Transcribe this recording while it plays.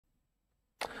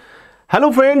Hello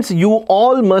friends, you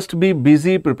all must be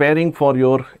busy preparing for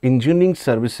your engineering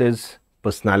services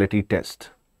personality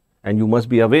test. And you must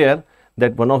be aware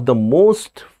that one of the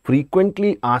most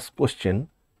frequently asked question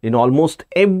in almost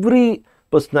every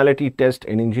personality test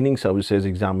in engineering services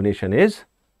examination is,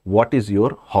 what is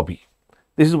your hobby?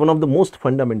 This is one of the most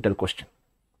fundamental question.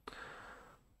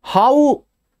 How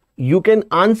you can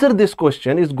answer this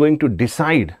question is going to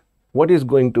decide what is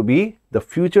going to be the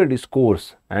future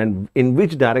discourse and in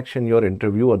which direction your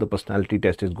interview or the personality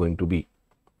test is going to be.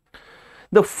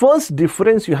 The first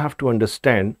difference you have to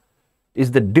understand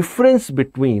is the difference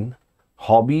between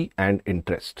hobby and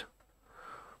interest.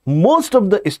 Most of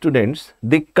the students,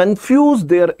 they confuse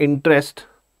their interest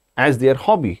as their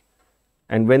hobby,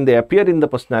 and when they appear in the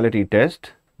personality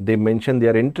test, they mention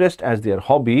their interest as their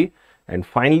hobby, and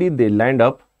finally they land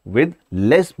up with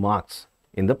less marks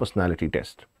in the personality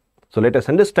test. So let us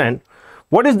understand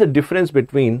what is the difference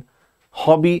between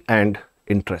hobby and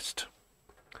interest.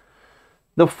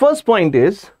 The first point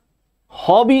is,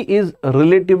 hobby is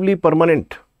relatively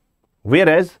permanent,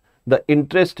 whereas the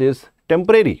interest is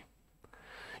temporary.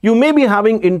 You may be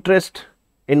having interest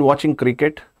in watching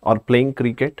cricket or playing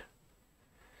cricket.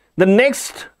 The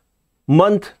next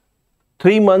month,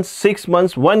 3 months, 6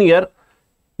 months, 1 year,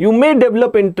 you may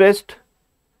develop interest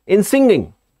in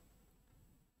singing.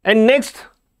 And next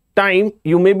time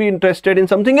you may be interested in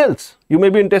something else. You may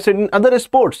be interested in other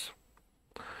sports.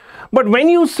 But when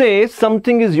you say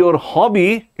something is your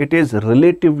hobby, it is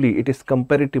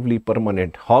comparatively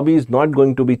permanent. Hobby is not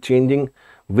going to be changing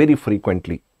very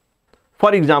frequently.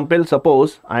 For example,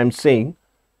 suppose I am saying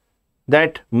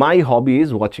that my hobby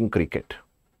is watching cricket.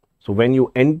 So when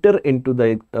you enter into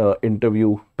the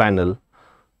interview panel,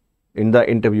 in the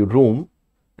interview room,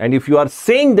 and if you are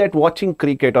saying that watching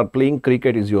cricket or playing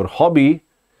cricket is your hobby,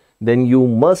 then you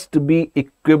must be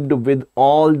equipped with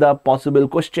all the possible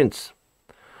questions.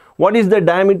 What is the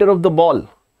diameter of the ball?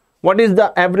 What is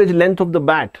the average length of the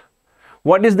bat?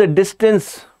 What is the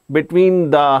distance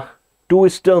between the two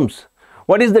stumps?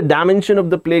 What is the dimension of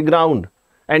the playground?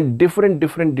 And different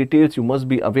details you must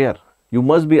be aware. You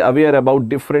must be aware about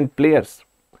different players,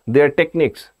 their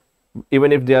techniques,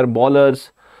 even if they are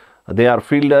bowlers, they are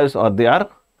fielders, or they are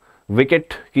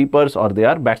wicket keepers, or they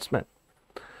are batsmen.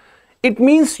 It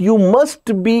means you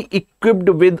must be equipped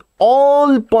with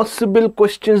all possible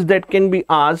questions that can be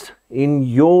asked in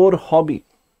your hobby.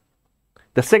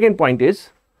 The second point is,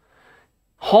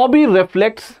 hobby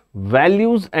reflects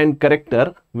values and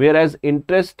character, whereas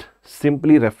interest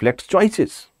simply reflects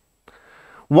choices.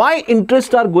 Why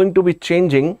interests are going to be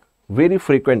changing very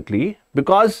frequently?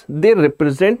 Because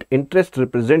interest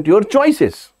represent your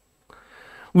choices.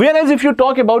 Whereas if you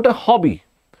talk about a hobby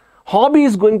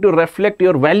is going to reflect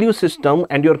your value system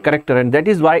and your character, and that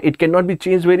is why it cannot be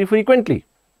changed very frequently.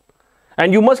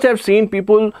 And you must have seen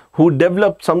people who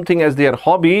develop something as their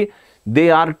hobby, they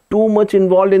are too much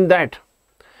involved in that.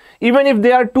 Even if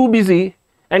they are too busy,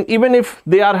 and even if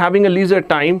they are having a leisure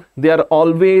time, they are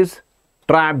always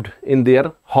trapped in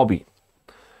their hobby.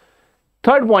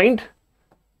 Third point,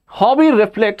 hobby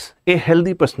reflects a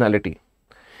healthy personality.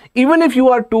 Even if you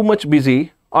are too much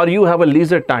busy or you have a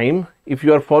leisure time, if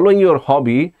you are following your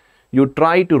hobby, you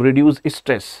try to reduce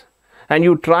stress and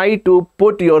you try to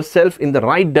put yourself in the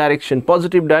right direction,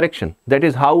 positive direction. That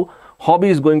is how hobby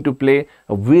is going to play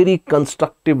a very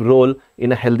constructive role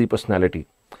in a healthy personality.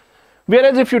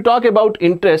 Whereas if you talk about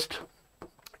interest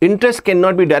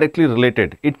cannot be directly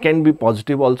related. It can be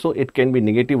positive also, it can be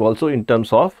negative also in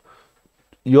terms of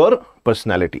your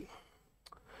personality.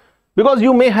 Because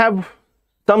you may have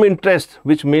some interest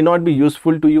which may not be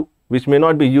useful to you, which may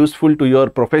not be useful to your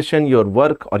profession, your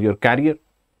work, or your career.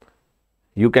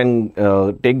 You can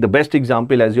take the best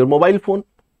example as your mobile phone.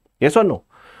 Yes or no?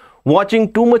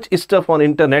 Watching too much stuff on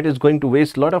internet is going to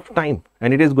waste a lot of time,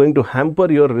 and it is going to hamper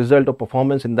your result of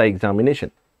performance in the examination.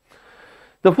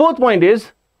 The fourth point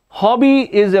is,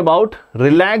 hobby is about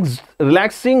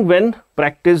relaxing when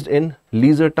practiced in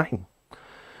leisure time.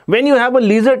 When you have a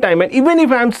leisure time, and even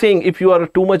if I am saying if you are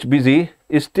too much busy,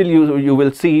 still you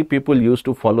will see people used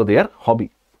to follow their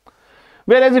hobby.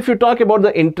 Whereas if you talk about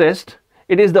the interest,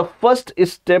 it is the first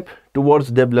step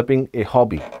towards developing a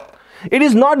hobby. It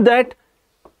is not that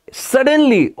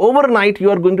suddenly overnight you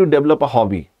are going to develop a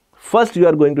hobby. First you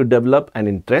are going to develop an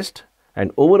interest,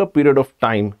 and over a period of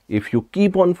time, if you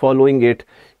keep on following it,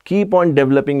 keep on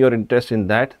developing your interest in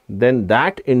that, then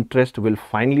that interest will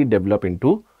finally develop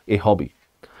into a hobby.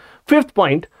 Fifth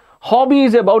point, hobby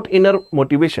is about inner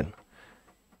motivation.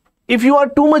 If you are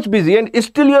too much busy and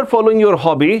still you are following your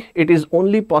hobby, it is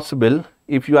only possible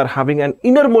if you are having an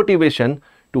inner motivation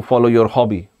to follow your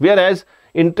hobby. Whereas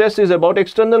interest is about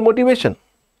external motivation.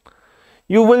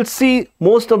 you will see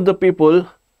most of the people,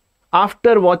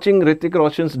 after watching Hrithik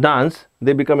Roshan's dance,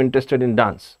 they become interested in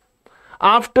dance.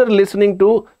 After listening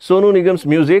to Sonu Nigam's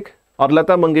music or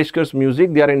Lata Mangeshkar's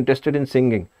music, they are interested in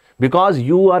singing because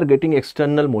you are getting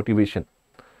external motivation.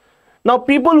 Now,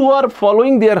 people who are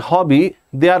following their hobby,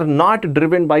 they are not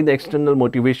driven by the external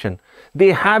motivation.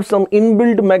 They have some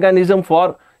inbuilt mechanism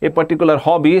for a particular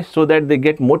hobby so that they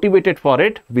get motivated for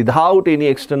it without any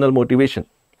external motivation.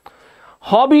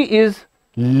 Hobby is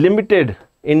limited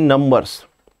in numbers.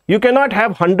 You cannot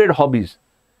have 100 hobbies.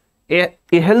 A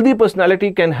healthy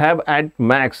personality can have at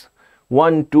max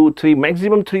 1, 2, 3,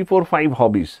 maximum 3, 4, 5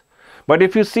 hobbies. But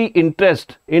if you see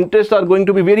interests are going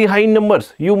to be very high in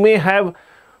numbers. You may have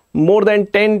more than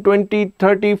 10, 20,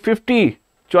 30, 50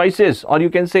 choices, or you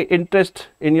can say interest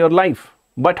in your life.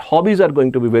 But hobbies are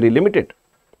going to be very limited.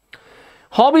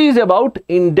 Hobby is about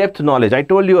in-depth knowledge. I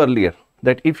told you earlier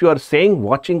that if you are saying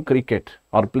watching cricket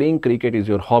or playing cricket is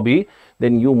your hobby,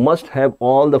 then you must have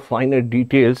all the finer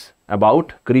details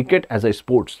about cricket as a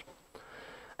sports.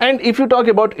 And if you talk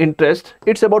about interest,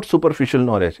 it's about superficial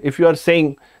knowledge. If you are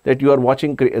saying that you are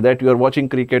watching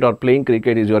cricket or playing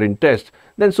cricket is your interest,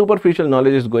 then superficial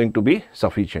knowledge is going to be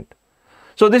sufficient.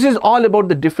 So this is all about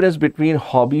the difference between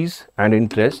hobbies and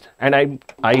interest. And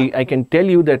I can tell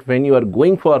you that when you are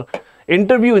going for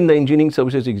interview in the engineering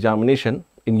services examination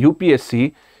in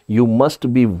UPSC, you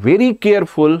must be very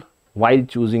careful while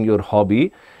choosing your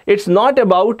hobby. It's not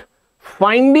about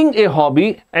finding a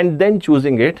hobby and then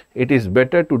choosing it. It is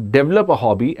better to develop a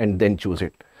hobby and then choose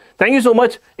it. Thank you so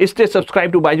much. Stay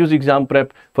subscribed to BYJU'S Exam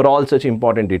Prep for all such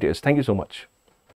important details. Thank you so much.